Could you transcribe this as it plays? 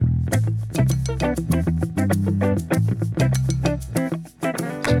Welcome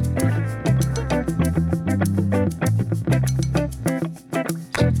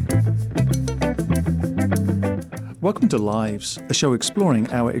to Lives, a show exploring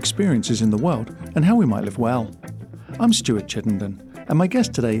our experiences in the world and how we might live well. I'm Stuart Chittenden, and my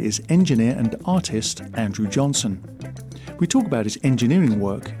guest today is engineer and artist Andrew Johnson. We talk about his engineering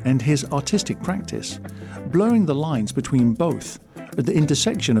work and his artistic practice, blurring the lines between both at the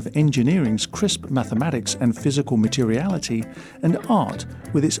intersection of engineering's crisp mathematics and physical materiality and art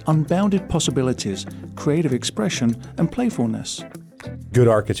with its unbounded possibilities, creative expression and playfulness. Good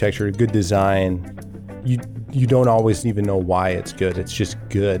architecture, good design, you don't always even know why it's good. It's just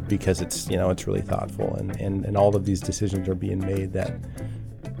good because it's really thoughtful, and all of these decisions are being made that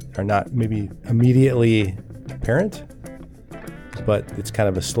are not maybe immediately apparent, but it's kind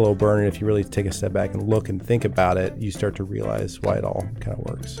of a slow burn. And if you really take a step back and look and think about it, you start to realize why it all kind of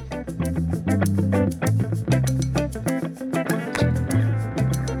works.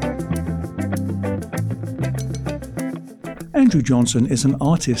 Andrew Johnson is an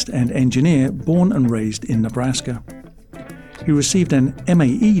artist and engineer born and raised in Nebraska. He received an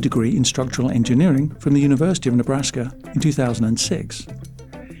MAE degree in structural engineering from the University of Nebraska in 2006.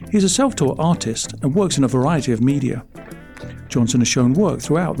 He is a self-taught artist and works in a variety of media. Johnson has shown work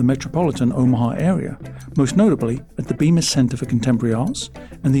throughout the metropolitan Omaha area, most notably at the Bemis Center for Contemporary Arts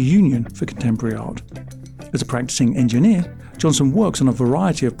and the Union for Contemporary Art. As a practicing engineer, Johnson works on a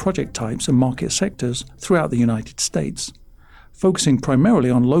variety of project types and market sectors throughout the United States, focusing primarily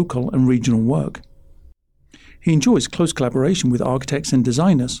on local and regional work. He enjoys close collaboration with architects and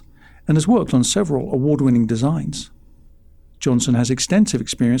designers and has worked on several award-winning designs. Johnson has extensive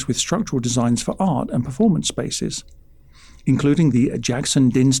experience with structural designs for art and performance spaces, including the Jackson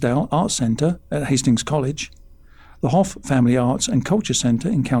Dinsdale Art Center at Hastings College, the Hoff Family Arts and Culture Center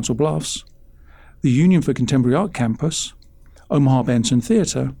in Council Bluffs, the Union for Contemporary Art Campus, Omaha Benson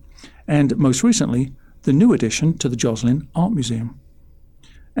Theater, and most recently, the new addition to the Joslin Art Museum.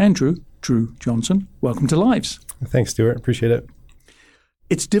 Andrew Drew Johnson, welcome to Lives. Thanks, Stuart. Appreciate it.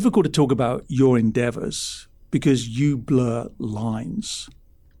 It's difficult to talk about your endeavors because you blur lines.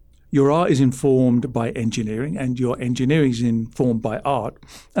 Your art is informed by engineering and your engineering is informed by art.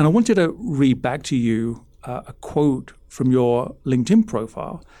 And I wanted to read back to you a quote from your LinkedIn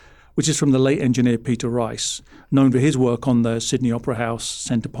profile, which is from the late engineer Peter Rice, known for his work on the Sydney Opera House,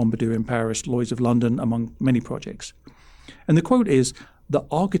 Centre Pompidou in Paris, Lloyd's of London, among many projects. And the quote is, "The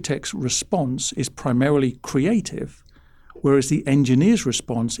architect's response is primarily creative, whereas the engineer's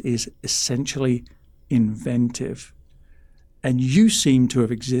response is essentially inventive." And you seem to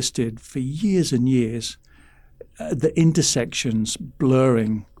have existed for years and years at the intersections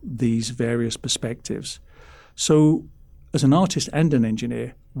blurring these various perspectives. So as an artist and an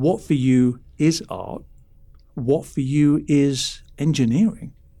engineer, what for you is art? What for you is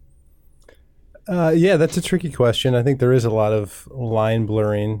engineering? Yeah, that's a tricky question. I think there is a lot of line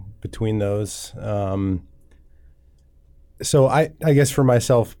blurring between those. So I guess for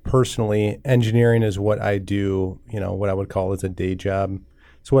myself personally, engineering is what I do, what I would call as a day job.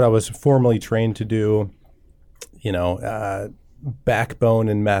 It's what I was formally trained to do, backbone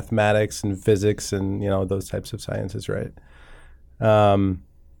in mathematics and physics and, those types of sciences, right?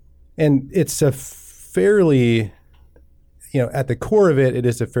 And it's a fairly, at the core of it, it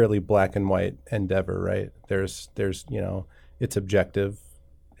is a fairly black and white endeavor, right? There's, it's objective,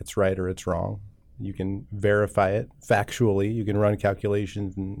 it's right or it's wrong. You can verify it factually. You can run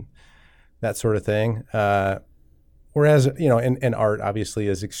calculations and that sort of thing. Whereas, and art obviously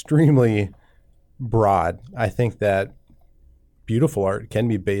is extremely broad. I think that beautiful art can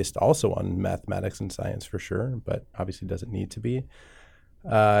be based also on mathematics and science for sure, but obviously doesn't need to be.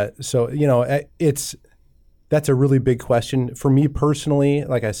 So, that's a really big question. For me personally,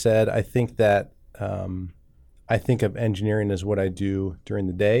 like I said, I think that I think of engineering as what I do during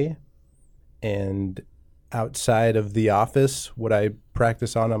the day. And outside of the office, what I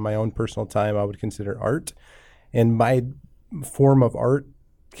practice on my own personal time, I would consider art. And my form of art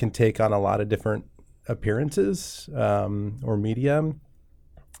can take on a lot of different appearances or medium,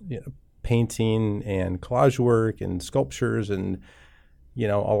 painting and collage work and sculptures. And,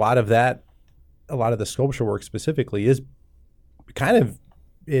 a lot of the sculpture work specifically is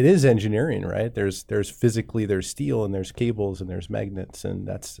it is engineering, right? There's physically, there's steel and there's cables and there's magnets, and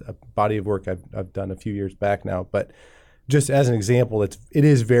that's a body of work I've done a few years back now. But just as an example, it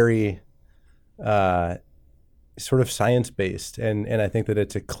is very sort of science-based, and I think that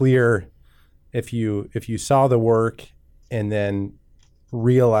it's a clear, if you saw the work and then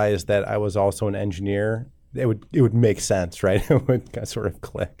realized that I was also an engineer, it would make sense, right? It would sort of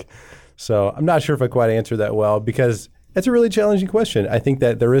click. So I'm not sure if I quite answered that well, because it's a really challenging question. I think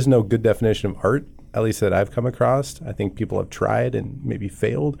that there is no good definition of art, at least that I've come across. I think people have tried and maybe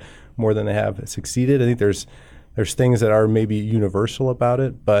failed more than they have succeeded. I think there's things that are maybe universal about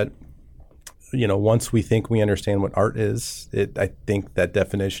it, but once we think we understand what art is, I think that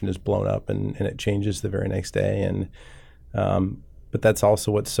definition is blown up and it changes the very next day. And but that's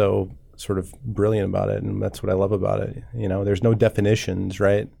also what's so sort of brilliant about it, and that's what I love about it. There's no definitions,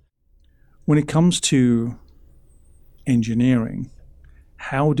 right? When it comes to engineering,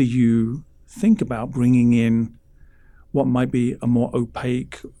 how do you think about bringing in what might be a more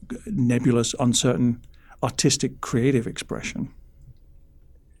opaque, nebulous, uncertain, artistic, creative expression?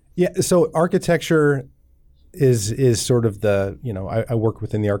 Yeah, so architecture is sort of I work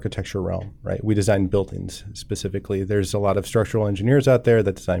within the architecture realm, right? We design buildings specifically. There's a lot of structural engineers out there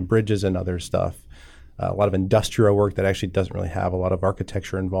that design bridges and other stuff. A lot of industrial work that actually doesn't really have a lot of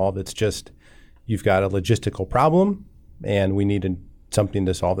architecture involved. It's just you've got a logistical problem and we need something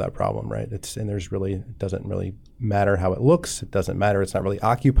to solve that problem, right? It doesn't really matter how it looks. It doesn't matter. It's not really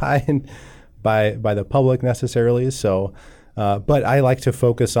occupied by the public necessarily. So, but I like to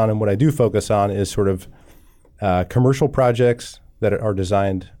focus on, and what I do focus on is sort of commercial projects that are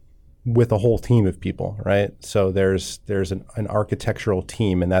designed with a whole team of people, right? So there's an architectural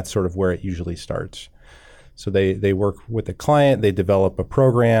team, and that's sort of where it usually starts. So they work with the client, they develop a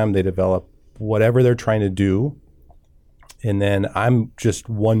program, they develop whatever they're trying to do, and then I'm just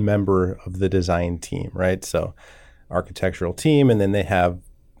one member of the design team, right? So architectural team, and then they have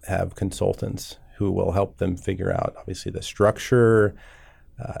consultants who will help them figure out obviously the structure,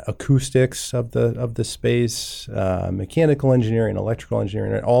 acoustics of the space, mechanical engineering, electrical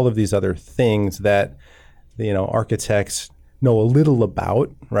engineering, and all of these other things that architects know a little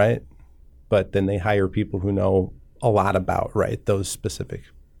about, right? But then they hire people who know a lot about, right, those specific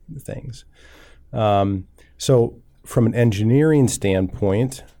things. So from an engineering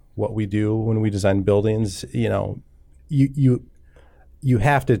standpoint, what we do when we design buildings, you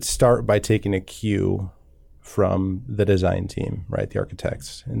have to start by taking a cue from the design team, right? The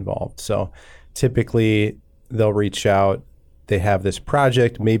architects involved. So typically they'll reach out, they have this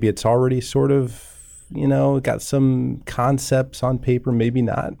project, maybe it's already sort of, got some concepts on paper, maybe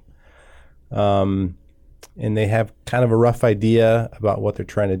not. And they have kind of a rough idea about what they're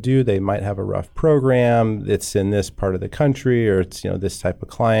trying to do. They might have a rough program. It's in this part of the country, or it's, this type of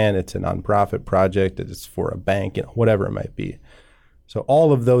client. It's a nonprofit project. It's for a bank, whatever it might be. So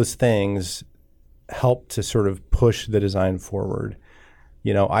all of those things help to sort of push the design forward.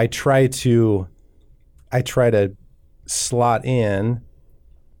 I try to slot in,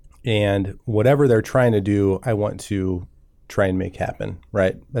 and whatever they're trying to do, I want to try and make happen,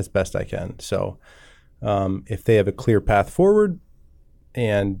 right, as best I can. So if they have a clear path forward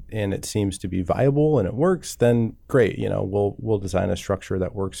and it seems to be viable and it works, then great. We'll design a structure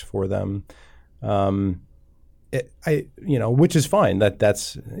that works for them. Which is fine.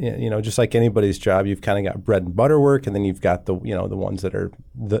 That's just like anybody's job. You've kind of got bread and butter work, and then you've got the ones that are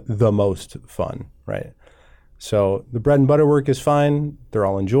the most fun, right? So the bread and butter work is fine. They're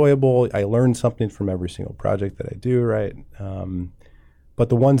all enjoyable. I learn something from every single project that I do, right? But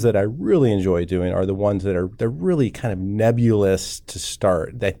the ones that I really enjoy doing are the ones they're really kind of nebulous to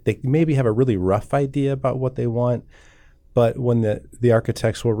start. That they maybe have a really rough idea about what they want, but when the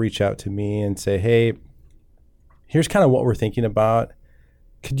architects will reach out to me and say, hey, here's kind of what we're thinking about.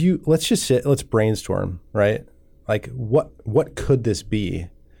 Let's just let's brainstorm, right? Like what could this be?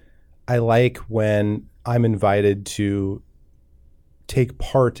 I like when I'm invited to take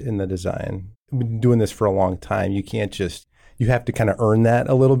part in the design. I've been doing this for a long time. You have to kind of earn that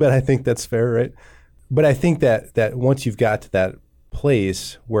a little bit. I think that's fair, right? But I think that once you've got to that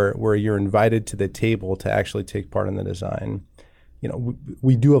place where you're invited to the table to actually take part in the design,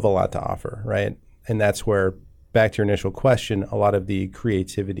 we do have a lot to offer, right? And that's where, back to your initial question, a lot of the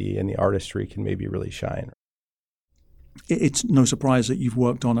creativity and the artistry can maybe really shine. It's no surprise that you've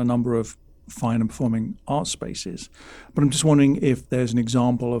worked on a number of fine and performing art spaces, but I'm just wondering if there's an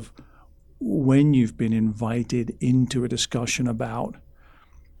example of when you've been invited into a discussion about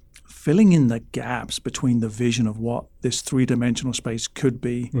filling in the gaps between the vision of what this three-dimensional space could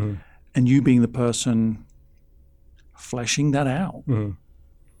be, mm-hmm. and you being the person fleshing that out. Mm-hmm.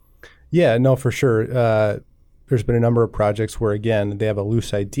 Yeah, no, for sure. There's been a number of projects where, again, they have a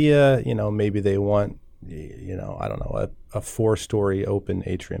loose idea. Maybe they want, I don't know, a 4-story open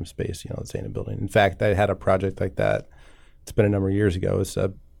atrium space, let's say in a building. In fact, I had a project like that. It's been a number of years ago.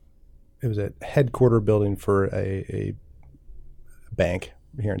 It was a headquarter building for a bank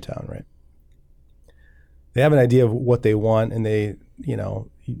here in town, right? they have an idea of what they want, and they,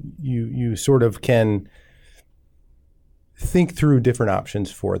 you sort of can think through different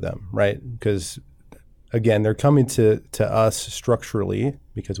options for them, right? Because again, they're coming to us structurally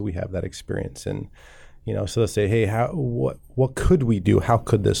because we have that experience. And, so they'll say, hey, what could we do? How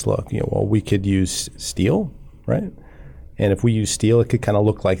could this look? Well, we could use steel, right? And if we use steel, it could kind of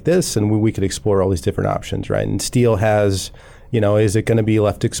look like this, and we could explore all these different options, right? And steel has, is it going to be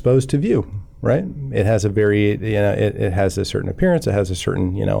left exposed to view, right? It has a very, it has a certain appearance. It has a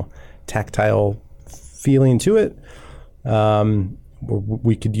certain, tactile feeling to it.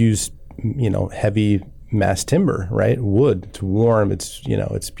 We could use, heavy mass timber, right? Wood. It's warm. It's,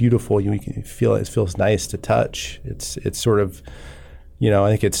 it's beautiful. You can feel it. It feels nice to touch. It's sort of,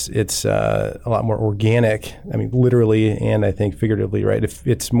 I think it's a lot more organic. I mean, literally, and I think figuratively, right? If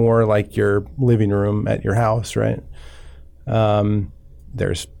it's more like your living room at your house, right?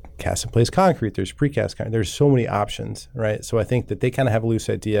 There's cast in place concrete. There's precast concrete. There's so many options, right? So I think that they kind of have a loose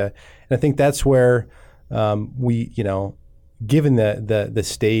idea, and I think that's where we, given the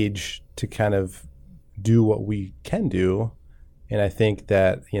stage to kind of do what we can do, and I think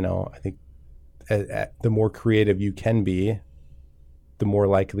that the more creative you can be, the more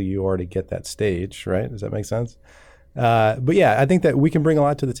likely you are to get that stage, right? Does that make sense? But yeah, I think that we can bring a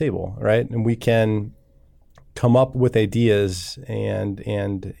lot to the table, right? And we can come up with ideas and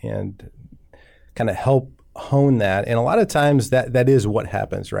kind of help hone that. And a lot of times that is what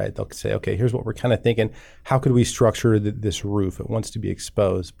happens, right? They'll say, okay, here's what we're kind of thinking. How could we structure this roof? It wants to be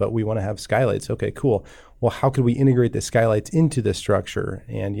exposed, but we want to have skylights. Okay, cool. Well, how could we integrate the skylights into the structure?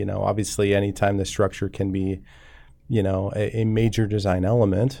 And, obviously anytime the structure can be, a major design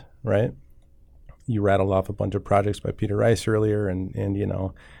element, right? You rattled off a bunch of projects by Peter Rice earlier, and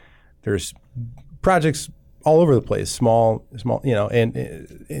there's projects all over the place, small,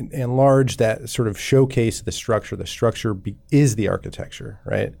 and large, that sort of showcase the structure. The structure is the architecture,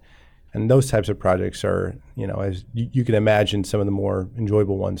 right? And those types of projects are, as you can imagine, some of the more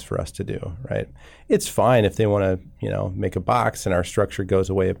enjoyable ones for us to do, right? It's fine if they want to, make a box and our structure goes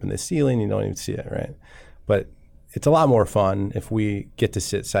away up in the ceiling, you don't even see it, right? But it's a lot more fun if we get to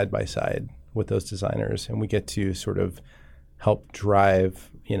sit side by side with those designers, and we get to sort of help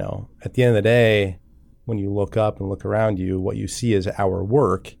drive, at the end of the day, when you look up and look around you, what you see is our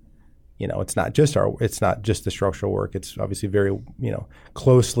work. It's not just the structural work. It's obviously very,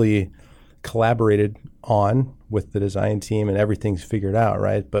 closely collaborated on with the design team, and everything's figured out,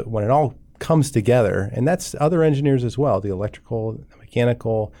 right? But when it all comes together, and that's other engineers as well, the electrical, the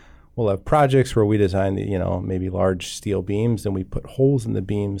mechanical, we'll have projects where we design the, maybe large steel beams, and we put holes in the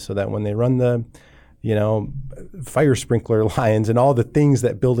beams so that when they run the, fire sprinkler lines and all the things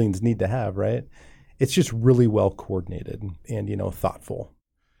that buildings need to have, right? It's just really well coordinated and, thoughtful.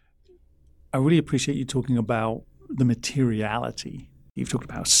 I really appreciate you talking about the materiality. You've talked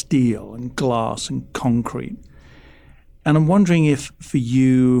about steel and glass and concrete. And I'm wondering if for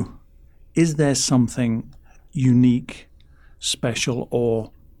you, is there something unique, special,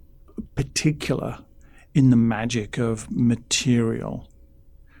 or particular in the magic of material?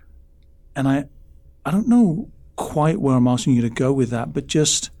 And I don't know quite where I'm asking you to go with that, but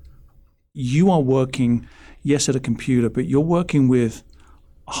just you are working, yes, at a computer, but you're working with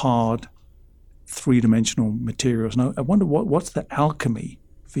hard, three-dimensional materials. Now, I wonder what's the alchemy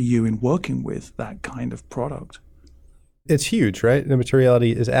for you in working with that kind of product? It's huge, right? The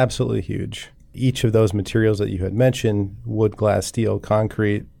materiality is absolutely huge. Each of those materials that you had mentioned, wood, glass, steel,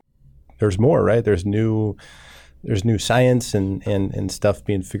 concrete, there's more, right? There's new science and stuff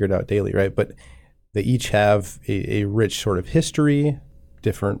being figured out daily, right? But they each have a rich sort of history.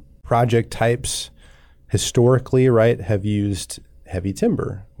 Different project types historically, right, have used heavy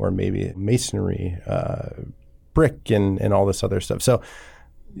timber or maybe masonry, brick, and all this other stuff. So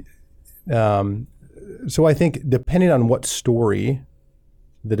I think depending on what story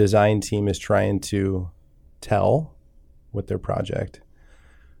the design team is trying to tell with their project,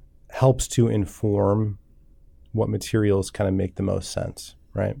 helps to inform what materials kind of make the most sense,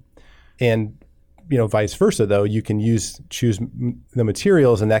 right? And vice versa, though, you can choose the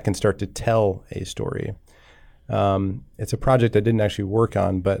materials, and that can start to tell a story. It's a project I didn't actually work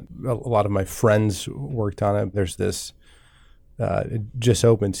on, but a lot of my friends worked on it. There's this, it just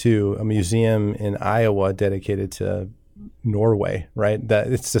opened too, a museum in Iowa dedicated to Norway, right?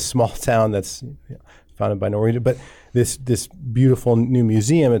 It's a small town that's founded by Norwegian, but this beautiful new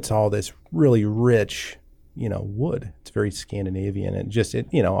museum, it's all this really rich, wood. It's very Scandinavian, and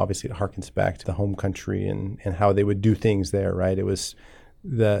obviously it harkens back to the home country and how they would do things there, right? It was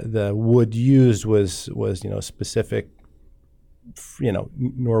the wood used was specific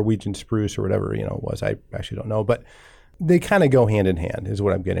Norwegian spruce or whatever, it was. I actually don't know, but they kind of go hand in hand is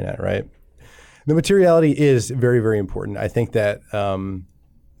what I'm getting at, right? The materiality is very, very important. I think that,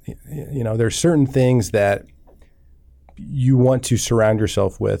 there's certain things that you want to surround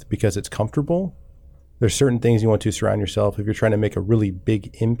yourself with because it's comfortable. There's certain things you want to surround yourself. If you're trying to make a really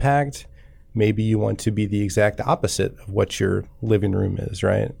big impact, maybe you want to be the exact opposite of what your living room is,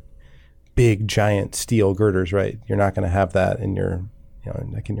 right? Big, giant steel girders, right? You're not going to have that in your,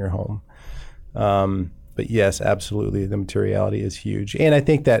 in your home. But yes, absolutely, the materiality is huge. And I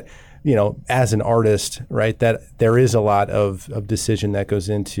think that, as an artist, right, that there is a lot of decision that goes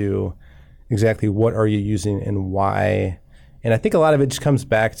into exactly what are you using and why. And I think a lot of it just comes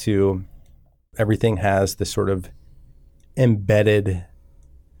back to everything has this sort of embedded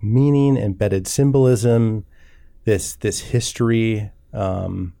meaning, embedded symbolism, this history,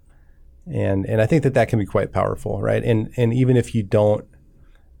 and I think that can be quite powerful, right? And even if the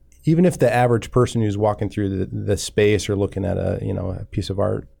average person who's walking through the space or looking at a piece of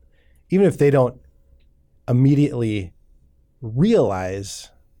art, even if they don't immediately realize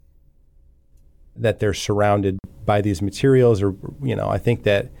that they're surrounded by these materials, or I think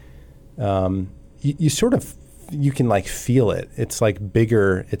that you can like feel it. It's like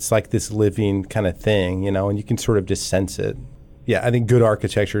bigger. It's like this living kind of thing, and you can sort of just sense it. Yeah, I think good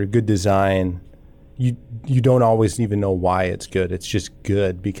architecture, good design, you don't always even know why it's good. It's just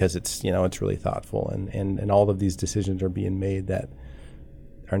good because it's really thoughtful, and all of these decisions are being made that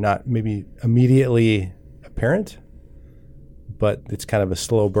are not maybe immediately apparent, but it's kind of a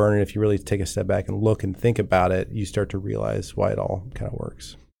slow burn. And if you really take a step back and look and think about it, you start to realize why it all kind of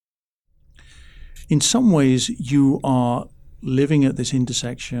works. In some ways, you are living at this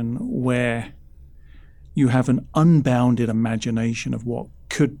intersection where you have an unbounded imagination of what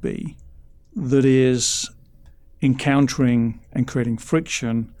could be that is encountering and creating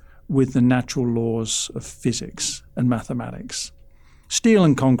friction with the natural laws of physics and mathematics. Steel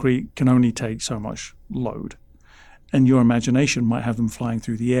and concrete can only take so much load, and your imagination might have them flying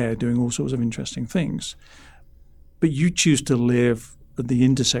through the air doing all sorts of interesting things. But you choose to live at the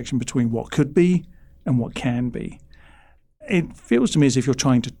intersection between what could be and what can be. It feels to me as if you're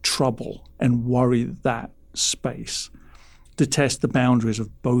trying to trouble and worry that space to test the boundaries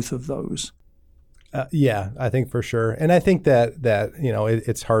of both of those. Yeah, I think for sure. And I think that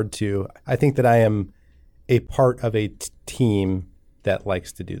it's hard to, I think that I am a part of a team that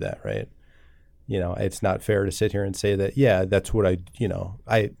likes to do that, right? It's not fair to sit here and say that, yeah, that's what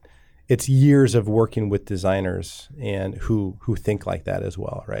it's years of working with designers and who think like that as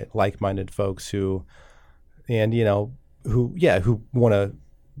well, right? Like-minded folks who want to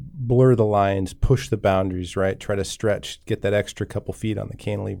blur the lines, push the boundaries, right? Try to stretch, get that extra couple feet on the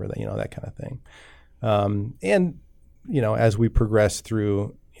cantilever, that kind of thing. As we progress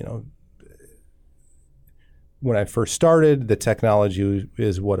through, when I first started, the technology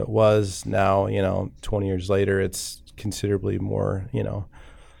is what it was. Now, 20 years later, it's considerably more,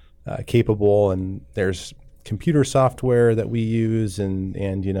 capable, and there's computer software that we use and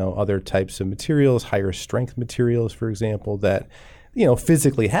other types of materials, higher strength materials, for example, that,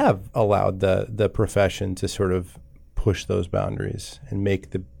 physically have allowed the profession to sort of push those boundaries and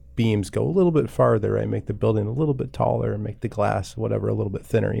make the beams go a little bit farther, right? Make the building a little bit taller, make the glass, whatever, a little bit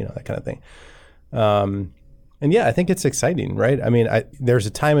thinner, that kind of thing. And yeah, I think it's exciting, right? I mean, there's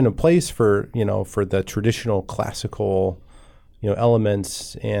a time and a place for the traditional classical,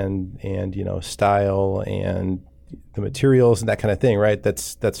 elements and style and the materials and that kind of thing, right?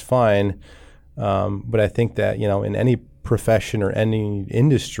 That's fine. But I think that, in any profession or any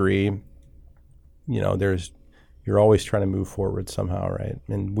industry, you're always trying to move forward somehow, right?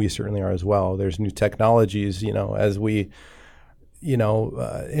 And we certainly are as well. There's new technologies, as we,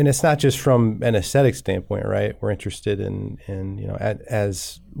 and it's not just from an aesthetic standpoint, right? We're interested in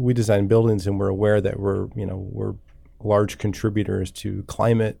as we design buildings, and we're aware that we're large contributors to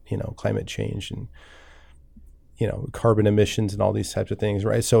climate change and, carbon emissions and all these types of things,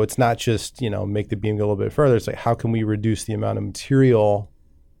 right? So it's not just, make the beam go a little bit further. It's like, how can we reduce the amount of material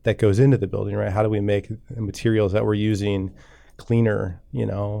that goes into the building, right? How do we make the materials that we're using cleaner,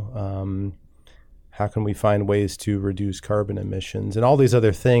 how can we find ways to reduce carbon emissions and all these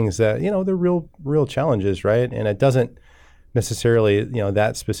other things that, they're real challenges, right? And it doesn't necessarily,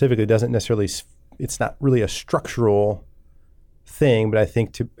 that specifically doesn't necessarily, it's not really a structural thing, but I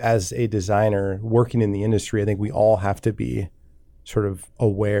think as a designer working in the industry, I think we all have to be sort of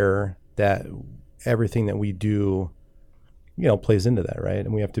aware that everything that we do, plays into that, right?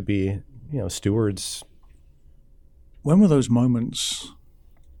 And we have to be, stewards. When were those moments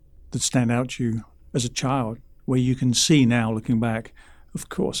that stand out to you as a child where you can see now, looking back, of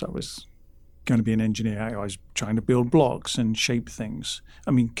course I was going to be an engineer. I was trying to build blocks and shape things.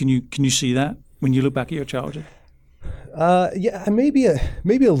 I mean, can you see that when you look back at your childhood? Yeah, maybe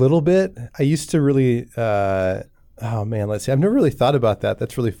a little bit. I used to really, oh man, let's see. I've never really thought about that.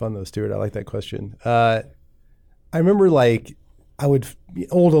 That's really fun though, Stuart. I like that question. I remember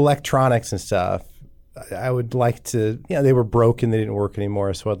old electronics and stuff. I would like to, they were broken. They didn't work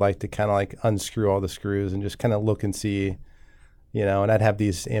anymore. So I'd like to kind of like unscrew all the screws and just kind of look and see, and I'd have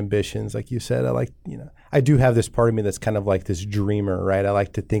these ambitions. Like you said, I do have this part of me that's kind of like this dreamer, right? I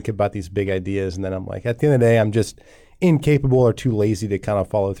like to think about these big ideas. And then I'm like, at the end of the day, I'm just incapable or too lazy to kind of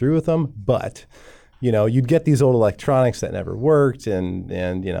follow through with them. But, you'd get these old electronics that never worked and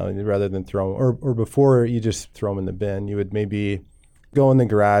rather than throw them, or before you just throw them in the bin, you would maybe go in the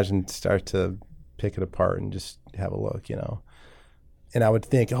garage and start to pick it apart and just have a look, And I would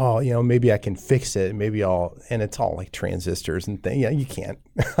think, maybe I can fix it. And it's all like transistors and things. You can't.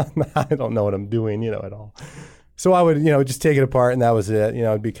 I don't know what I'm doing, at all. So I would, just take it apart and that was it.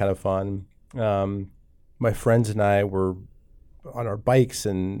 It'd be kind of fun. My friends and I were on our bikes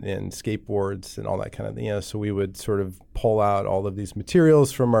and skateboards and all that kind of thing. So we would sort of pull out all of these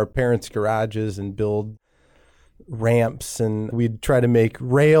materials from our parents' garages and build ramps, and we'd try to make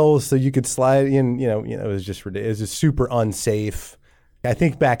rails so you could slide in. It was just ridiculous. It was just super unsafe. I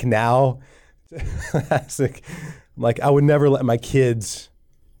think back now, like I would never let my kids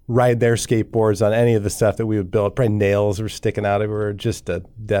ride their skateboards on any of the stuff that we would build. Probably nails were sticking out everywhere, just a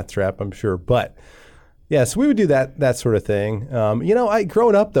death trap, I'm sure. But yeah, so we would do that sort of thing.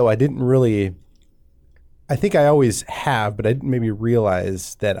 Growing up though, I didn't really. I think I always have, but I didn't maybe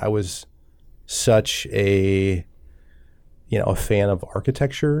realize that I was such a fan of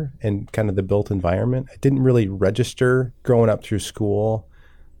architecture and kind of the built environment. I didn't really register growing up through school.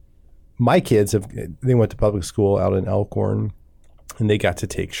 My kids they went to public school out in Elkhorn, and they got to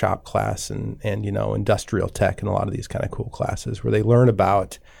take shop class and industrial tech and a lot of these kind of cool classes where they learn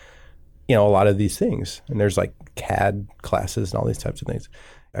about, a lot of these things. And there's like CAD classes and all these types of things.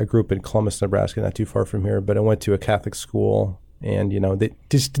 I grew up in Columbus, Nebraska, not too far from here, but I went to a Catholic school and, they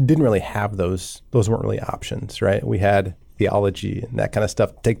just didn't really have those. Those weren't really options, right? We had theology and that kind of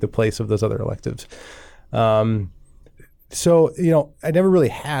stuff take the place of those other electives. So, I never really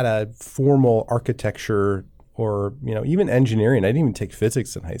had a formal architecture or, even engineering. I didn't even take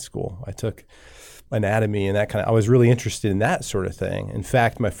physics in high school. I took anatomy and I was really interested in that sort of thing. In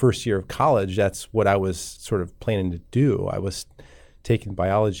fact, my first year of college, that's what I was sort of planning to do. I was taking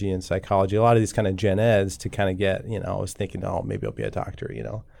biology and psychology, a lot of these kind of gen eds to kind of get, I was thinking, maybe I'll be a doctor,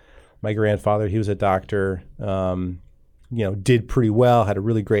 My grandfather, he was a doctor, did pretty well, had a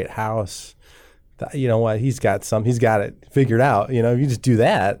really great house. You know what, he's got it figured out. If you just do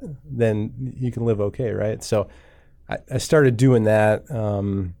that, then you can live okay, right? So I started doing that.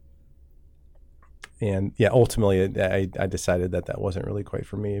 And yeah, ultimately I decided that wasn't really quite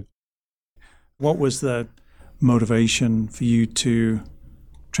for me. What was the motivation for you to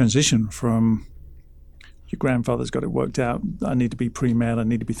transition from your grandfather's got it worked out, I need to be pre-med, I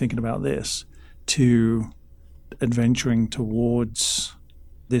need to be thinking about this, to adventuring towards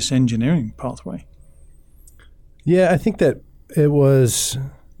this engineering pathway? Yeah, I think that it was,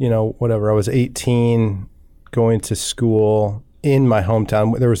 I was 18 going to school in my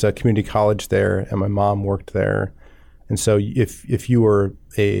hometown. There was a community college there and my mom worked there. And so if you were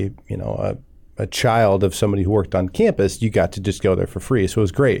a child of somebody who worked on campus, you got to just go there for free. So it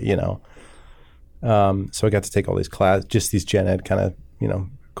was great, So I got to take all these classes, just these gen ed kind of,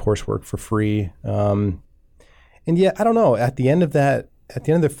 coursework for free. And yeah, I don't know. At the end of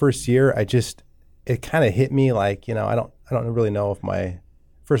the first year, it kind of hit me like, I don't really know if my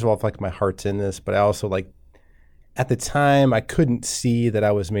heart's in this, but I also at the time I couldn't see that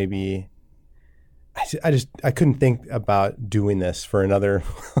I was maybe, I couldn't think about doing this for another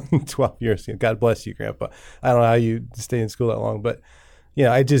 12 years. God bless you, Grandpa. I don't know how you stay in school that long, but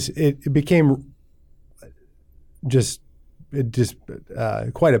it became just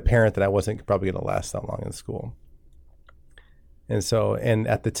quite apparent that I wasn't probably going to last that long in school. And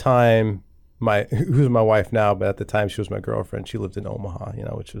at the time, who's my wife now, but at the time she was my girlfriend. She lived in Omaha,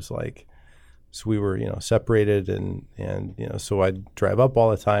 which was so we were, separated and so I'd drive up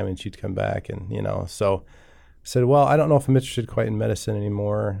all the time and she'd come back and, so I said, well, I don't know if I'm interested quite in medicine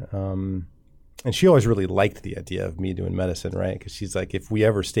anymore. And she always really liked the idea of me doing medicine, right? Because she's like, if we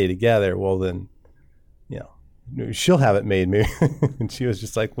ever stay together, well then, she'll have it made, maybe. And she was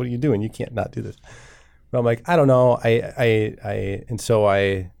just like, what are you doing? You can't not do this. But I'm like, I don't know. And so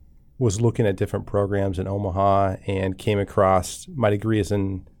I was looking at different programs in Omaha and came across, my degree is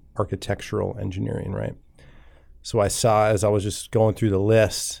in architectural engineering, right? So I saw, as I was just going through the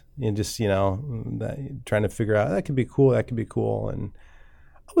list and just, trying to figure out that could be cool, that could be cool. And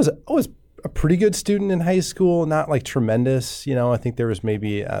I was a pretty good student in high school, not like tremendous. I think there was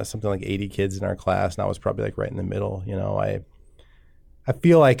maybe something like 80 kids in our class, and I was probably like right in the middle. I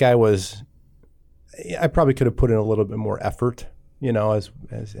feel like I probably could have put in a little bit more effort,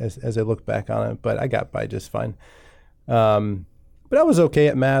 as I look back on it, but I got by just fine. But I was okay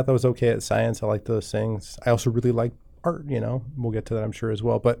at math. I was okay at science. I liked those things. I also really liked art, we'll get to that, I'm sure, as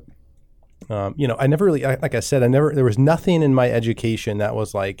well. But, I never really, like I said, there was nothing in my education that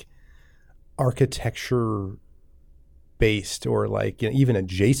was like architecture based or like, even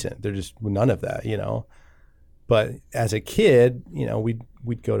adjacent. There's just none of that, But as a kid,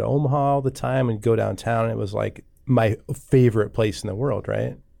 we'd go to Omaha all the time and go downtown. And it was like my favorite place in the world,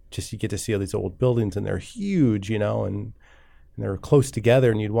 right? Just you get to see all these old buildings and they're huge, and they're close together,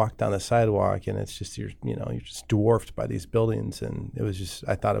 and you'd walk down the sidewalk and it's just, you're just dwarfed by these buildings. And it was just,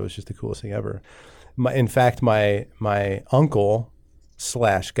 I thought it was just the coolest thing ever. In fact, my uncle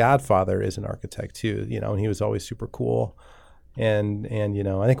 / godfather is an architect too, and he was always super cool. And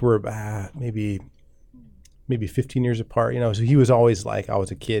I think we're maybe 15 years apart, so he was always like, I was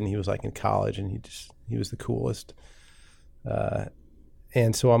a kid and he was like in college, and he was the coolest.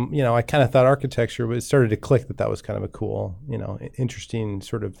 And so I kind of thought architecture, but it started to click that was kind of a cool, interesting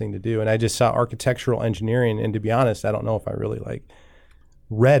sort of thing to do. And I just saw architectural engineering. And to be honest, I don't know if I really like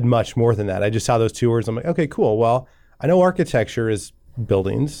read much more than that. I just saw those two words. I'm like, okay, cool. Well, I know architecture is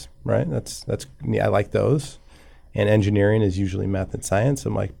buildings, right? That's I like those. And engineering is usually math and science.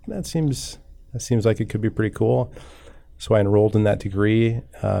 I'm like, that seems like it could be pretty cool. So I enrolled in that degree,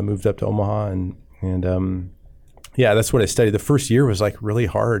 moved up to Omaha, and yeah, that's what I studied. The first year was like really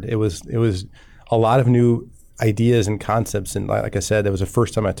hard. It was a lot of new ideas and concepts. And like I said, it was the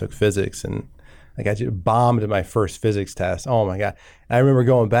first time I took physics, and like I just bombed my first physics test. Oh my God. And I remember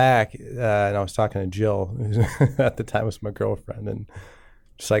going back and I was talking to Jill, who at the time was my girlfriend, and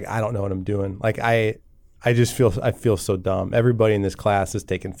just like, I don't know what I'm doing. Like I feel so dumb. Everybody in this class is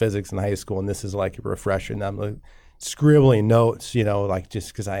taking physics in high school, and this is like a refresher. And I'm like scribbling notes, like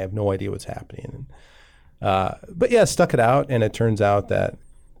just because I have no idea what's happening. But yeah, stuck it out, and it turns out that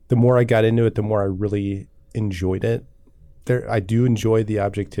the more I got into it, the more I really enjoyed it. I do enjoy the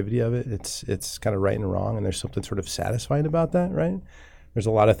objectivity of it. It's kind of right and wrong, and there's something sort of satisfying about that, right? There's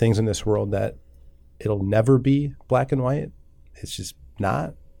a lot of things in this world that it'll never be black and white. It's just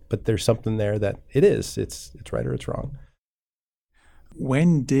not. But there's something there that it is. It's right or it's wrong.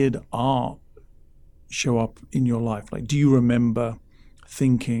 When did art show up in your life? Like, do you remember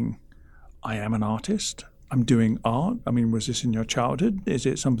thinking, I am an artist? I'm doing art? I mean, was this in your childhood? Is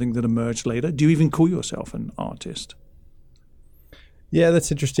it something that emerged later? Do you even call yourself an artist? Yeah,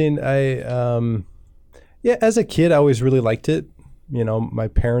 that's interesting. As a kid, I always really liked it. My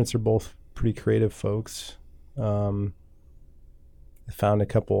parents are both pretty creative folks. I found a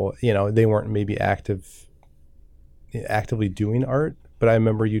couple, they weren't maybe actively doing art, but I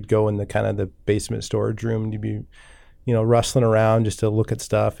remember you'd go in the kind of the basement storage room and you'd be, rustling around just to look at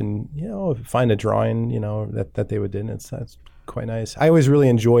stuff and, find a drawing, that they would do. And that's quite nice. I always really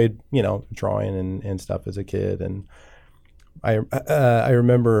enjoyed, drawing and stuff as a kid. And I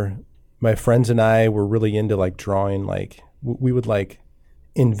remember my friends and I were really into like drawing, like we would like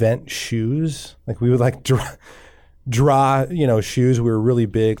invent shoes. Like we would like draw, shoes. We were really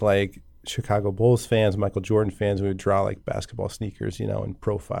big, like Chicago Bulls fans, Michael Jordan fans. We would draw like basketball sneakers, in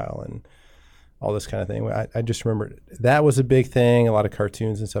profile and all this kind of thing. I just remember that was a big thing, a lot of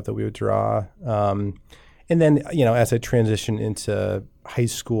cartoons and stuff that we would draw. And then, as I transitioned into high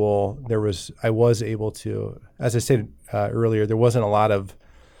school, I was able to, as I said earlier, there wasn't a lot of,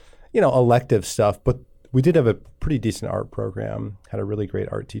 elective stuff, but we did have a pretty decent art program, had a really great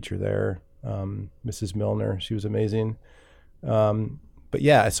art teacher there, Mrs. Milner. She was amazing. But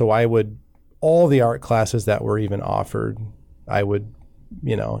yeah, so all the art classes that were even offered, I would,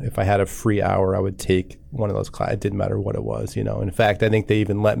 if I had a free hour, I would take one of those classes. It didn't matter what it was, In fact, I think they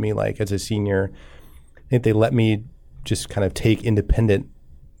even let me, like as a senior, I think they let me just kind of take independent,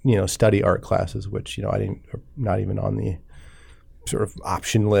 study art classes, which, not even on the sort of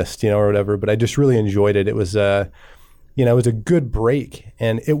option list, or whatever, but I just really enjoyed it. It was, it was a good break,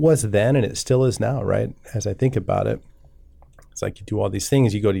 and it was then, and it still is now, right? As I think about it, it's like you do all these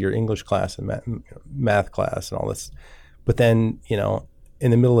things, you go to your English class and math class and all this, but then, in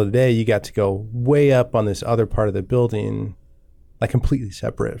the middle of the day, you got to go way up on this other part of the building, like completely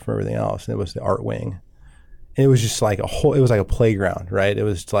separate from everything else. And it was the art wing. And it was just like it was like a playground, right? It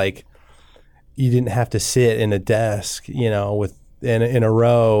was like, you didn't have to sit in a desk, with in a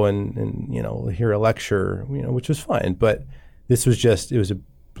row and hear a lecture, which was fine. But this was it was a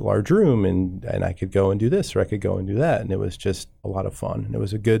large room and I could go and do this or I could go and do that. And it was just a lot of fun. And it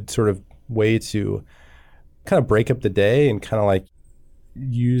was a good sort of way to kind of break up the day and kind of like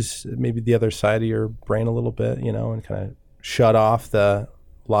use maybe the other side of your brain a little bit, and kind of shut off the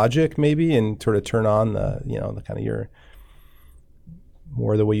logic maybe and sort of turn on the kind of your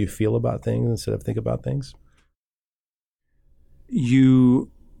more the way you feel about things instead of think about things.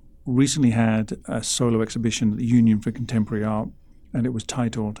 You recently had a solo exhibition at the Union for Contemporary Art, and it was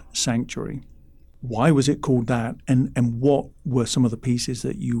titled Sanctuary. Why was it called that, and what were some of the pieces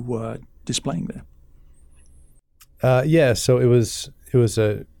that you were displaying there? So it was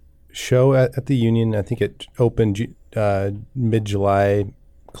a show at the Union. I think it opened mid-July,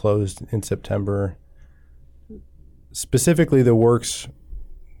 closed in September. Specifically, the works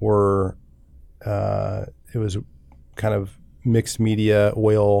were it was kind of mixed media,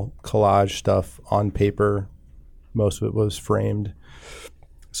 oil collage stuff on paper. Most of it was framed.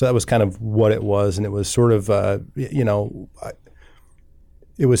 So that was kind of what it was. And it was sort of,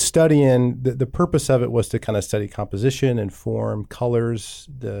 it was studying, the purpose of it was to kind of study composition and form, colors,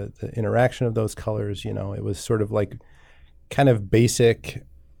 the interaction of those colors. It was sort of like kind of basic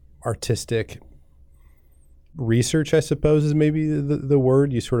artistic research, I suppose, is maybe the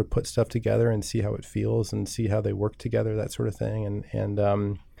word. You sort of put stuff together and see how it feels and see how they work together, that sort of thing.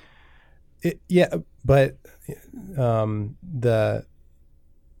 The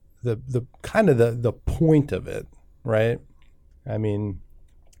kind of the point of it, right? I mean,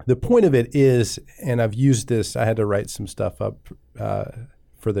 the point of it is, and I've used this, I had to write some stuff up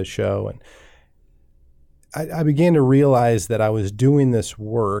for the show, and I began to realize that I was doing this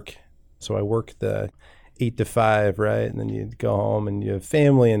work. So I work the 8 to 5, right? And then you go home and you have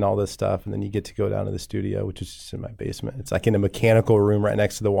family and all this stuff. And then you get to go down to the studio, which is just in my basement. It's like in a mechanical room right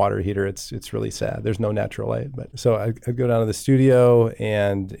next to the water heater. It's really sad. There's no natural light. But so I'd go down to the studio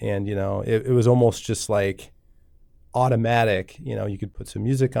and it was almost just like automatic. You could put some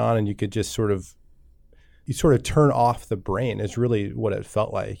music on and you could just sort of turn off the brain is really what it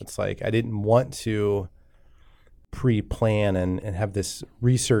felt like. It's like I didn't want to pre-plan and have this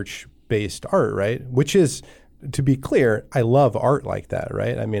research-based art, right? Which is, to be clear, I love art like that,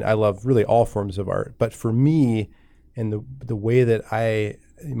 right? I mean, I love really all forms of art. But for me, and the way that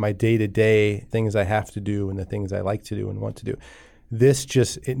my day-to-day things I have to do and the things I like to do and want to do,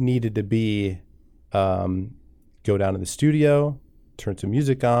 it needed to be go down to the studio, turn some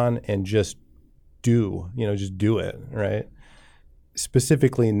music on, and just do it, right?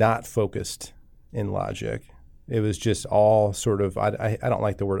 Specifically not focused in logic. It was just all sort of, I don't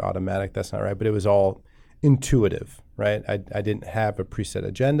like the word automatic, that's not right, but it was all intuitive, right? I didn't have a preset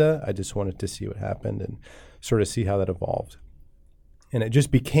agenda. I just wanted to see what happened and sort of see how that evolved. And it just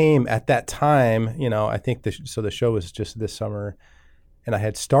became, at that time, I think the show was just this summer, and I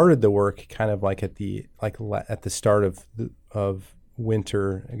had started the work kind of like at the start of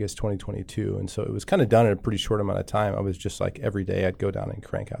winter, I guess 2022. And so it was kind of done in a pretty short amount of time. I was just like every day I'd go down and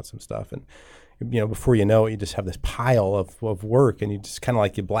crank out some stuff. And before you know it, you just have this pile of work, and you just kind of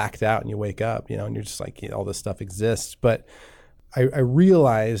like you blacked out and you wake up, and you're just like, all this stuff exists. But I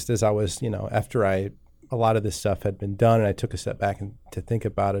realized as I was, after a lot of this stuff had been done and I took a step back and to think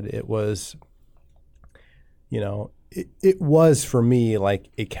about it, it was, it was for me like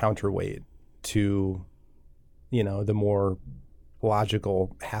a counterweight to, the more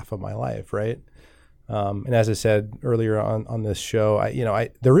logical half of my life, right? And as I said earlier on this show,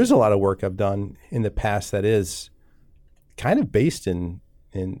 there is a lot of work I've done in the past that is kind of based in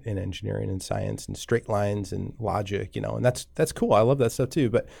engineering and science and straight lines and logic, and that's cool. I love that stuff too.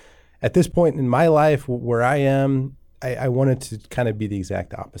 But at this point in my life where I am, I wanted to kind of be the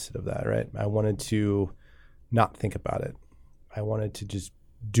exact opposite of that, right? I wanted to not think about it. I wanted to just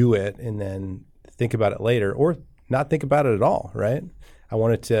do it and then think about it later, or not think about it at all, right? I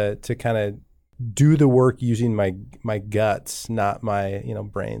wanted to kind of do the work using my guts, not my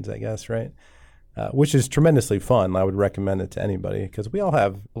brains, I guess, right? Which is tremendously fun. I would recommend it to anybody because we all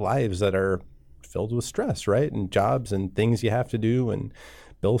have lives that are filled with stress, right? And jobs and things you have to do and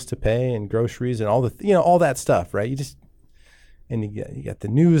bills to pay and groceries and all all that stuff, right? You get the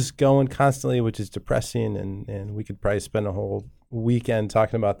news going constantly, which is depressing, and we could probably spend a whole weekend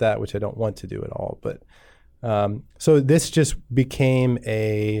talking about that, which I don't want to do at all. But so this just became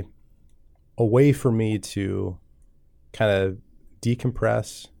a way for me to kind of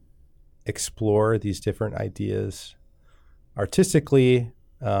decompress, explore these different ideas artistically.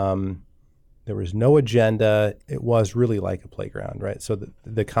 There was no agenda. It was really like a playground, right? So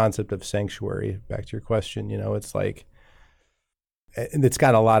the concept of sanctuary, back to your question, it's like and it's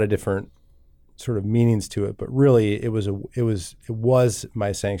got a lot of different sort of meanings to it, but really it was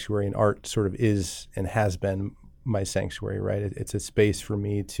my sanctuary, and art sort of is and has been my sanctuary, right? It's a space for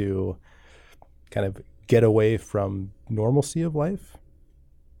me to kind of get away from normalcy of life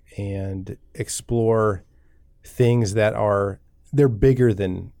and explore things that they're bigger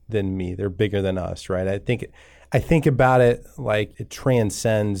than me. They're bigger than us, right? I think about it like it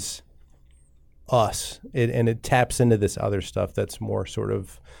transcends us, and it taps into this other stuff that's more sort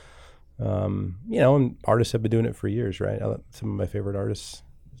of, and artists have been doing it for years, right? Some of my favorite artists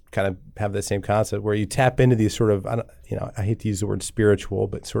kind of have the same concept where you tap into these sort of, I hate to use the word spiritual,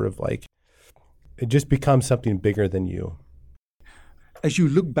 but sort of like it just becomes something bigger than you. As you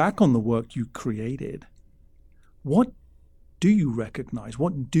look back on the work you created, what do you recognize?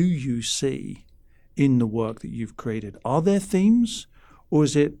 What do you see in the work that you've created? Are there themes, or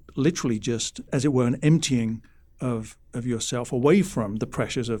is it literally just, as it were, an emptying of yourself away from the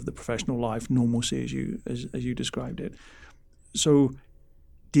pressures of the professional life, normalcy as you described it? So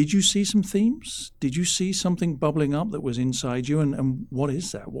did you see some themes? Did you see something bubbling up that was inside you? And what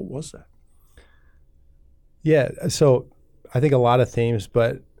is that? What was that? Yeah, so I think a lot of themes,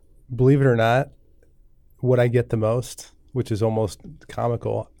 but believe it or not, what I get the most, which is almost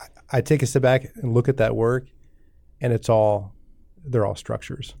comical, I take a step back and look at that work, and they're all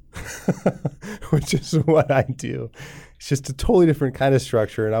structures, which is what I do. It's just a totally different kind of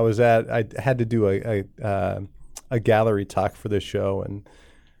structure. And I had to do a gallery talk for this show, and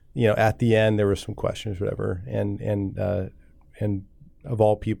at the end there were some questions, whatever, and of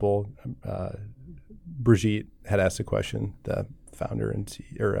all people, Brigitte had asked a question, the founder and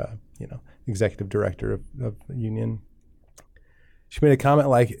executive director of the union. She made a comment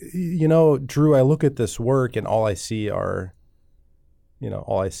like, Drew, I look at this work and all I see are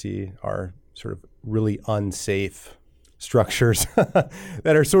sort of really unsafe structures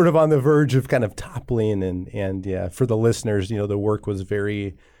that are sort of on the verge of kind of toppling. And yeah, for the listeners, the work was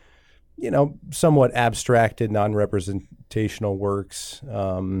very, somewhat abstracted, non-representational works,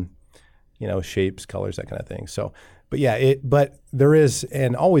 shapes, colors, that kind of thing. So, but yeah, but there is,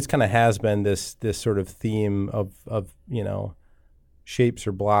 and always kind of has been this sort of theme of shapes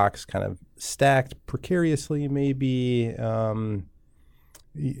or blocks kind of stacked precariously, maybe.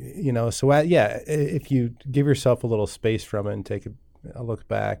 If you give yourself a little space from it and take a look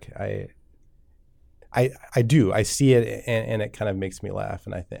back, I see it, and it kind of makes me laugh.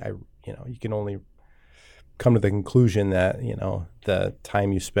 And I think you can only come to the conclusion that the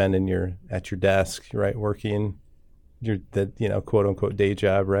time you spend at your desk, right, working the quote unquote day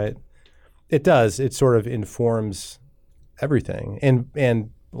job, right, it sort of informs everything, and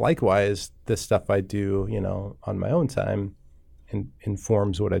likewise the stuff I do on my own time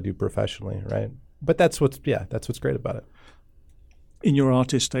informs what I do professionally, right? But that's what's great about it. In your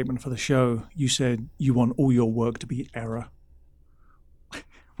artist statement for the show, you said you want all your work to be error.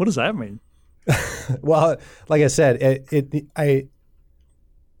 What does that mean? Well, like I said, I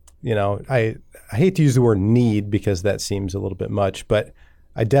hate to use the word need because that seems a little bit much, but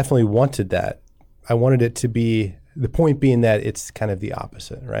I definitely wanted that. I wanted it to be, the point being that it's kind of the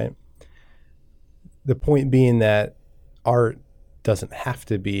opposite, right? The point being that art doesn't have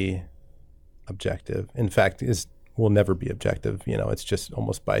to be objective. In fact, will never be objective. It's just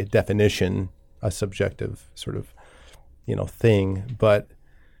almost by definition a subjective sort of, thing. But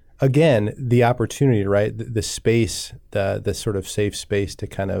again, the opportunity, right? The space, the sort of safe space to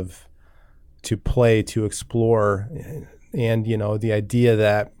kind of, to play, to explore. And, the idea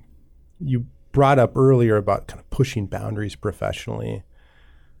that you brought up earlier about kind of pushing boundaries professionally,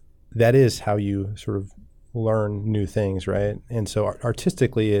 that is how you sort of learn new things, right? And so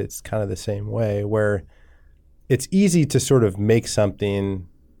artistically, it's kind of the same way, where it's easy to sort of make something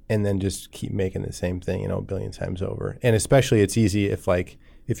and then just keep making the same thing, a billion times over. And especially it's easy if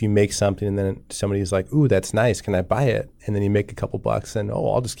you make something and then somebody's like, ooh, that's nice, can I buy it? And then you make a couple bucks and,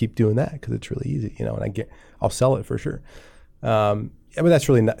 I'll just keep doing that because it's really easy, and I'll sell it for sure. But that's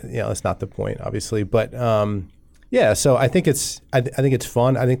really not, that's not the point, obviously. But so I think it's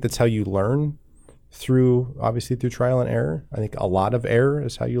fun. I think that's how you learn, through trial and error. I think a lot of error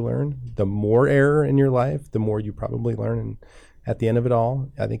is how you learn. The more error in your life, the more you probably learn. And at the end of it all,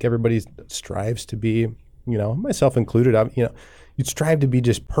 I think everybody strives to be, myself included, you'd strive to be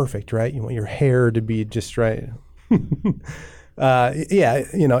just perfect, right? You want your hair to be just right.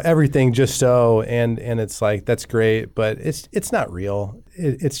 Everything just so, and it's like, that's great, but it's not real.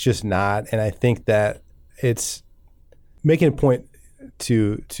 It's just not. And I think that it's making a point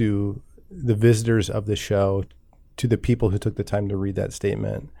to the visitors of the show, to the people who took the time to read that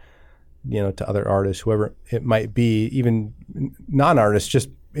statement, to other artists, whoever it might be, even non-artists, just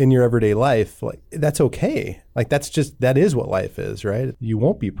in your everyday life, like that's okay. Like that is what life is, right? You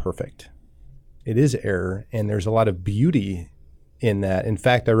won't be perfect. It is error, and there's a lot of beauty in that. In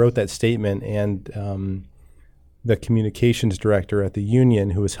fact, I wrote that statement, and the communications director at the union,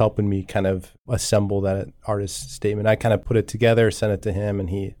 who was helping me kind of assemble that artist statement, I kind of put it together, sent it to him, and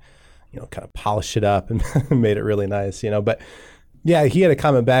he, kind of polished it up and made it really nice, But yeah, he had a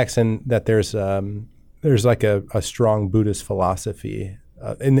comment back saying that there's like a strong Buddhist philosophy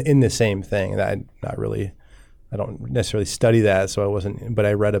in the same thing that I don't necessarily study that, so I wasn't, but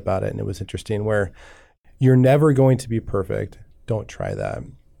I read about it and it was interesting, where you're never going to be perfect. Don't try that.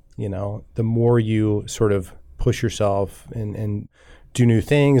 The more you sort of push yourself and do new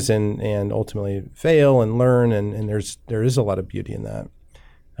things and ultimately fail and learn, and there is a lot of beauty in that.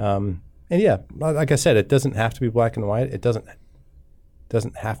 And yeah, like I said, it doesn't have to be black and white. It doesn't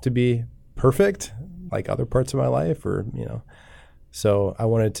have to be perfect like other parts of my life, or so I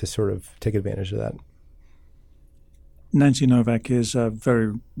wanted to sort of take advantage of that. Nancy Novak is a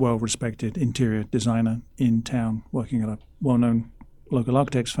very well-respected interior designer in town, working at a well-known local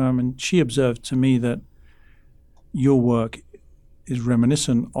architects firm, and she observed to me that your work is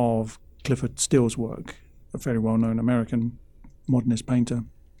reminiscent of Clifford Steele's work, a very well-known American modernist painter.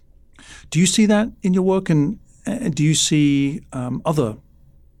 Do you see that in your work, and do you see other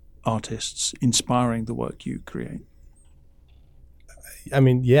artists inspiring the work you create? I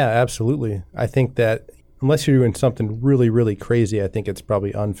mean, yeah, absolutely. I think that unless you're doing something really, really crazy, I think it's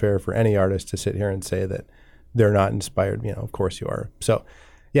probably unfair for any artist to sit here and say that they're not inspired. Of course you are. So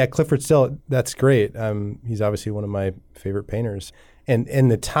yeah, Clifford Steele, that's great. He's obviously one of my favorite painters. And in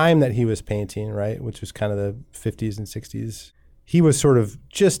the time that he was painting, right, which was kind of the 50s and 60s, he was sort of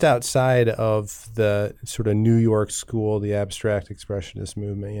just outside of the sort of New York school, the abstract expressionist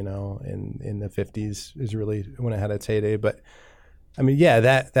movement, in the 50s is really when it had its heyday. But I mean, yeah,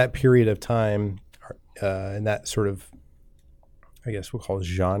 that period of time and that sort of, I guess we'll call it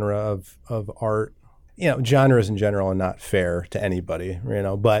genre of art. Genres in general are not fair to anybody,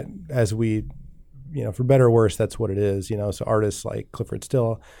 but as we, for better or worse, that's what it is, So artists like Clifford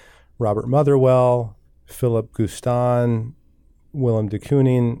Steele, Robert Motherwell, Philip Guston, Willem de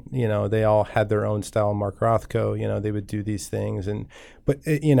Kooning, they all had their own style. Mark Rothko, they would do these things, and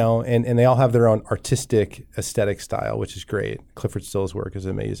they all have their own artistic aesthetic style, which is great. Clifford Steele's work is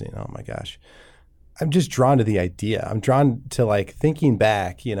amazing. Oh my gosh. I'm just drawn to the idea. I'm drawn to like thinking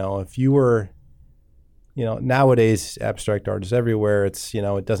back, if you were, nowadays abstract art is everywhere. It's,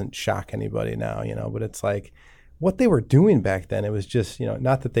 it doesn't shock anybody now, but it's like what they were doing back then. It was just,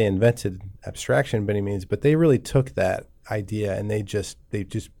 not that they invented abstraction by any means, but they really took that idea and they just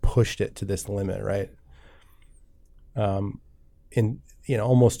pushed it to this limit, right?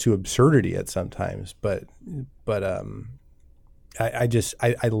 Almost to absurdity at sometimes, but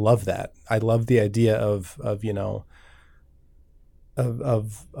I love that. I love the idea of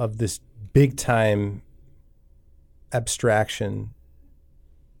this big time abstraction,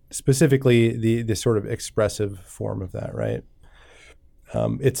 specifically the sort of expressive form of that, right?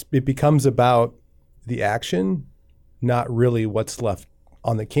 It becomes about the action, not really what's left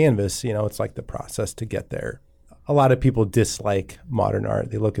on the canvas. It's like the process to get there. A lot of people dislike modern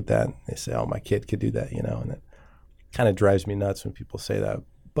art. They look at that and they say, "Oh, my kid could do that," and it kind of drives me nuts when people say that.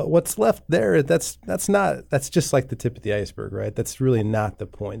 But what's left there, that's just like the tip of the iceberg, right? That's really not the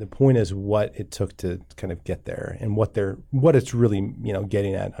point. The point is what it took to kind of get there and what it's really,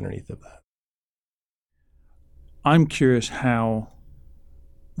 getting at underneath of that. I'm curious how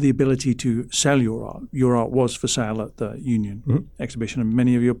the ability to sell your art was for sale at the Union exhibition, and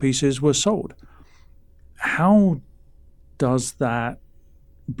many of your pieces were sold. How does that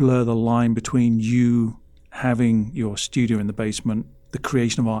blur the line between you having your studio in the basement, the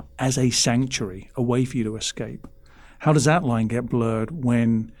creation of art as a sanctuary, a way for you to escape? How does that line get blurred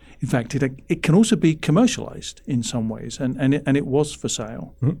when, in fact, it can also be commercialized in some ways, and it was for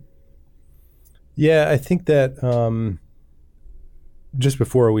sale? Mm-hmm. Yeah, I think that just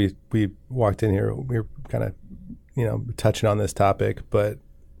before we walked in here, we were kind of, touching on this topic, but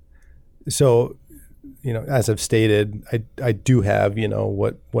so, as I've stated, I do have,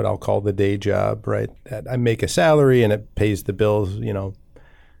 what I'll call the day job, right? That I make a salary and it pays the bills,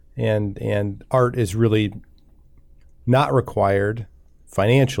 and art is really not required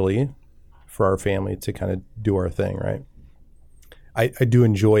financially for our family to kind of do our thing, right? I do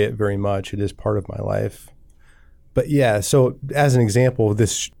enjoy it very much. It is part of my life. But yeah, so as an example,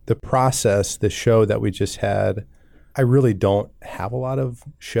 the process, the show that we just had, I really don't have a lot of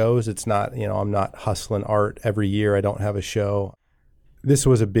shows. It's not, I'm not hustling art every year. I don't have a show. this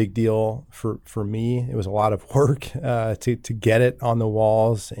was a big deal for me. It was a lot of work to get it on the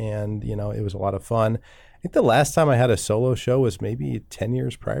walls, and it was a lot of fun. I think the last time I had a solo show was maybe 10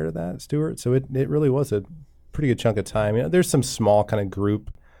 years prior to that, Stuart. So it really was a pretty good chunk of time. There's some small kind of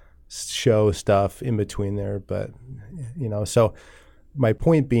group show stuff in between there, but so my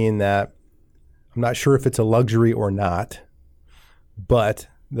point being that I'm not sure if it's a luxury or not, but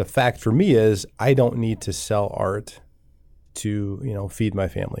the fact for me is I don't need to sell art to feed my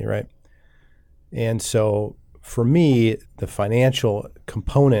family, right? And so for me, the financial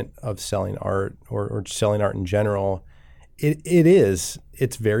component of selling art or selling art in general,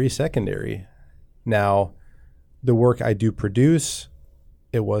 it's very secondary. Now, the work I do produce,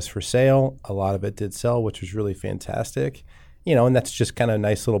 it was for sale. A lot of it did sell, which was really fantastic. And that's just kind of a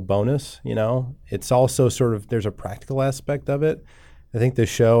nice little bonus. It's also sort of, there's a practical aspect of it. I think the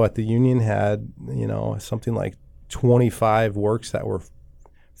show at the Union had, something like 25 works that were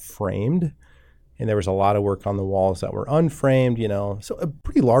framed, and there was a lot of work on the walls that were unframed, so a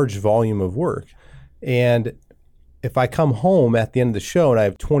pretty large volume of work. And if I come home at the end of the show and I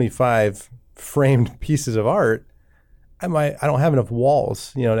have 25 framed pieces of art, I don't have enough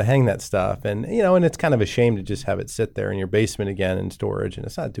walls, to hang that stuff. And, and it's kind of a shame to just have it sit there in your basement again in storage, and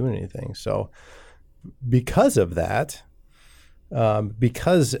it's not doing anything. So because of that,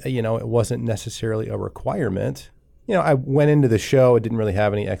 because, it wasn't necessarily a requirement, I went into the show, I didn't really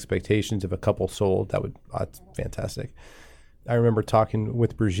have any expectations. If a couple sold, that's fantastic. I remember talking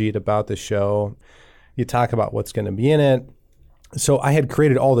with Brigitte about the show. You talk about what's going to be in it. So I had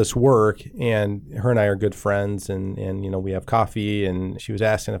created all this work, and her and I are good friends, and we have coffee, and she was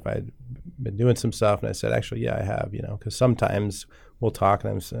asking if I'd been doing some stuff, and I said, actually, yeah, I have, because sometimes we'll talk,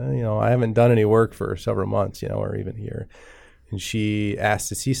 and I'm saying, I haven't done any work for several months, or even a year. And she asked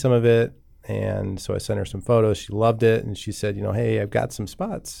to see some of it, and so I sent her some photos. She loved it, and she said, hey, I've got some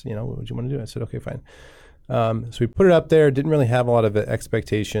spots, what would you want to do? I said, okay, fine. So we put it up there, didn't really have a lot of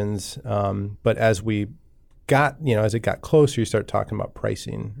expectations, but as we as it got closer, you start talking about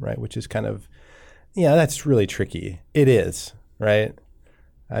pricing, right? Which is kind of, that's really tricky. It is, right?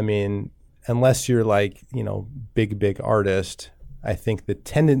 I mean, unless you're like, big artist, I think the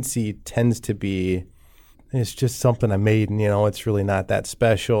tendency tends to be, it's just something I made and, it's really not that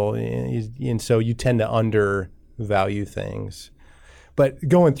special. And so you tend to undervalue things. But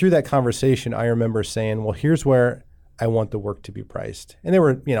going through that conversation, I remember saying, well, here's where I want the work to be priced. And there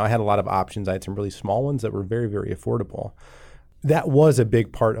were, I had a lot of options. I had some really small ones that were very, very affordable. That was a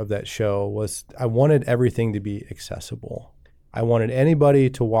big part of that show, was I wanted everything to be accessible. I wanted anybody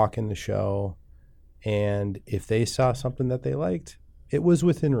to walk in the show, and if they saw something that they liked, it was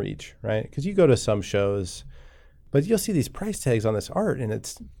within reach, right? Because you go to some shows, but you'll see these price tags on this art, and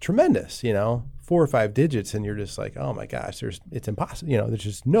it's tremendous, 4 or 5 digits, and you're just like, oh my gosh, it's impossible. There's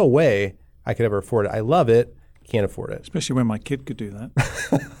just no way I could ever afford it. I love it. Can't afford it. Especially when my kid could do that.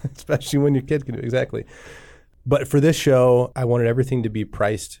 Especially when your kid could do it, exactly. But for this show, I wanted everything to be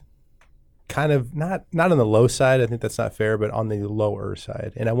priced kind of not on the low side. I think that's not fair, but on the lower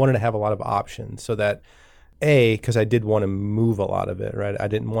side. And I wanted to have a lot of options so that, because I did want to move a lot of it, right? I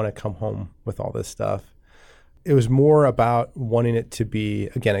didn't want to come home with all this stuff. It was more about wanting it to be,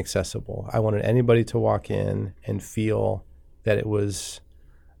 again, accessible. I wanted anybody to walk in and feel that it was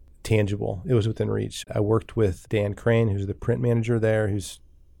tangible. It was within reach. I worked with Dan Crane, who's the print manager there, who's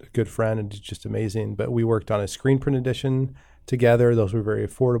a good friend and just amazing. But we worked on a screen print edition together. Those were very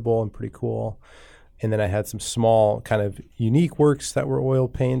affordable and pretty cool. And then I had some small kind of unique works that were oil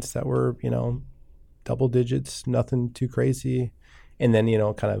paints that were, double digits, nothing too crazy. And then,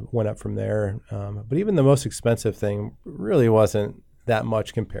 kind of went up from there. But even the most expensive thing really wasn't that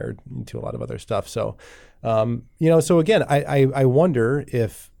much compared to a lot of other stuff. So, so again, I wonder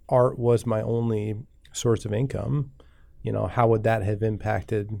if art was my only source of income, how would that have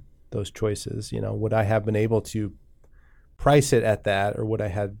impacted those choices? Would I have been able to price it at that, or would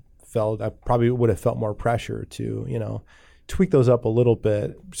I probably would have felt more pressure to, tweak those up a little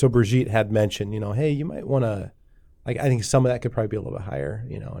bit. So Brigitte had mentioned, hey, you might want to, I think some of that could probably be a little bit higher,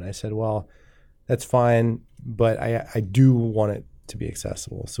 and I said, well, that's fine, but I do want it to be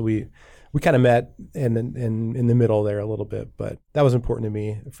accessible. So we kind of met in the middle there a little bit, but that was important to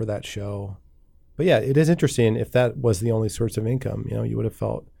me for that show. But yeah, it is interesting. If that was the only source of income, you would have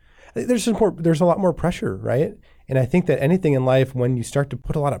felt there's a lot more pressure, right? And I think that anything in life, when you start to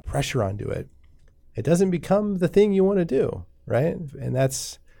put a lot of pressure onto it, it doesn't become the thing you want to do, right? And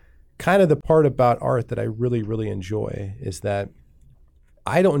that's kind of the part about art that I really, really enjoy, is that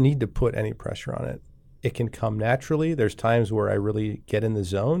I don't need to put any pressure on it. It can come naturally. There's times where I really get in the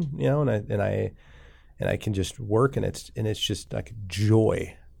zone, and and I can just work, and it's just like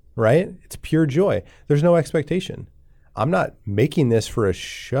joy, right? It's pure joy. There's no expectation. I'm not making this for a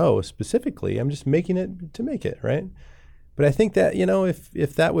show specifically. I'm just making it to make it, right? But I think that,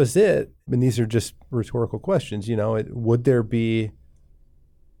 if that was it, and these are just rhetorical questions, would there be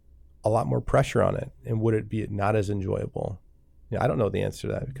a lot more pressure on it? And would it be not as enjoyable? I don't know the answer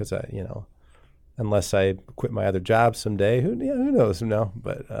to that because unless I quit my other job someday, who knows? No,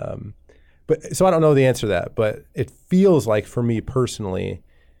 but so I don't know the answer to that. But it feels like for me personally,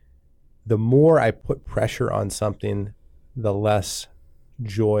 the more I put pressure on something, the less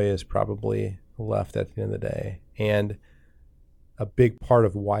joy is probably left at the end of the day. And a big part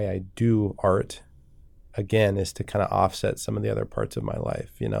of why I do art, again, is to kind of offset some of the other parts of my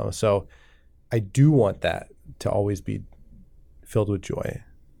life, So I do want that to always be filled with joy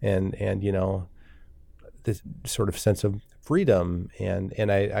and this sort of sense of freedom.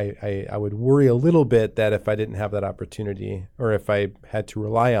 And I would worry a little bit that if I didn't have that opportunity, or if I had to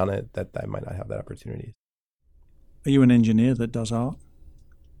rely on it, that I might not have that opportunity. Are you an engineer that does art?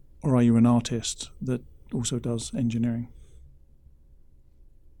 Or are you an artist that also does engineering?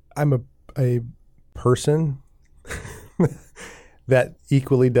 I'm a person that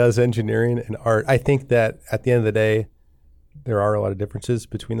equally does engineering and art. I think that at the end of the day, there are a lot of differences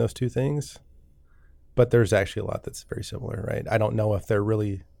between those two things, but there's actually a lot that's very similar, right? I don't know if they're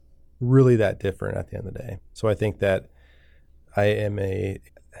really, really that different at the end of the day. So I think that I am a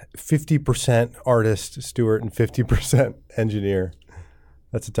 50% artist, Stuart, and 50% engineer.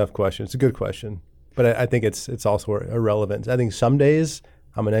 That's a tough question. It's a good question, but I think it's also irrelevant. I think some days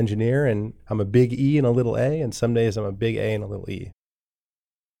I'm an engineer and I'm a big E and a little a, and some days I'm a big A and a little E.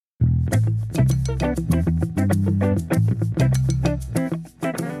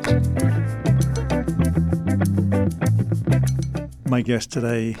 My guest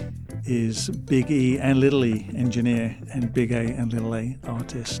today is Big E and Little E engineer and Big A and Little A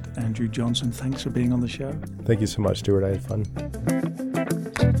artist, Andrew Johnson. Thanks for being on the show. Thank you so much, Stuart. I had fun.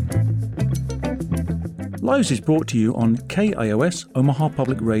 Lives is brought to you on KIOS Omaha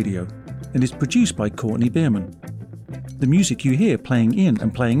Public Radio and is produced by Courtney Bierman. The music you hear playing in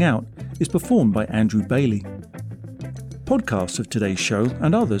and playing out is performed by Andrew Bailey. Podcasts of today's show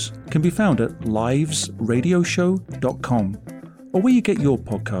and others can be found at livesradioshow.com or where you get your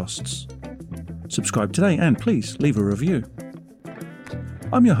podcasts. Subscribe today and please leave a review.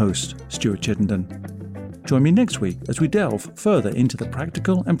 I'm your host, Stuart Chittenden. Join me next week as we delve further into the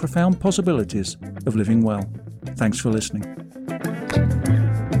practical and profound possibilities of living well. Thanks for listening.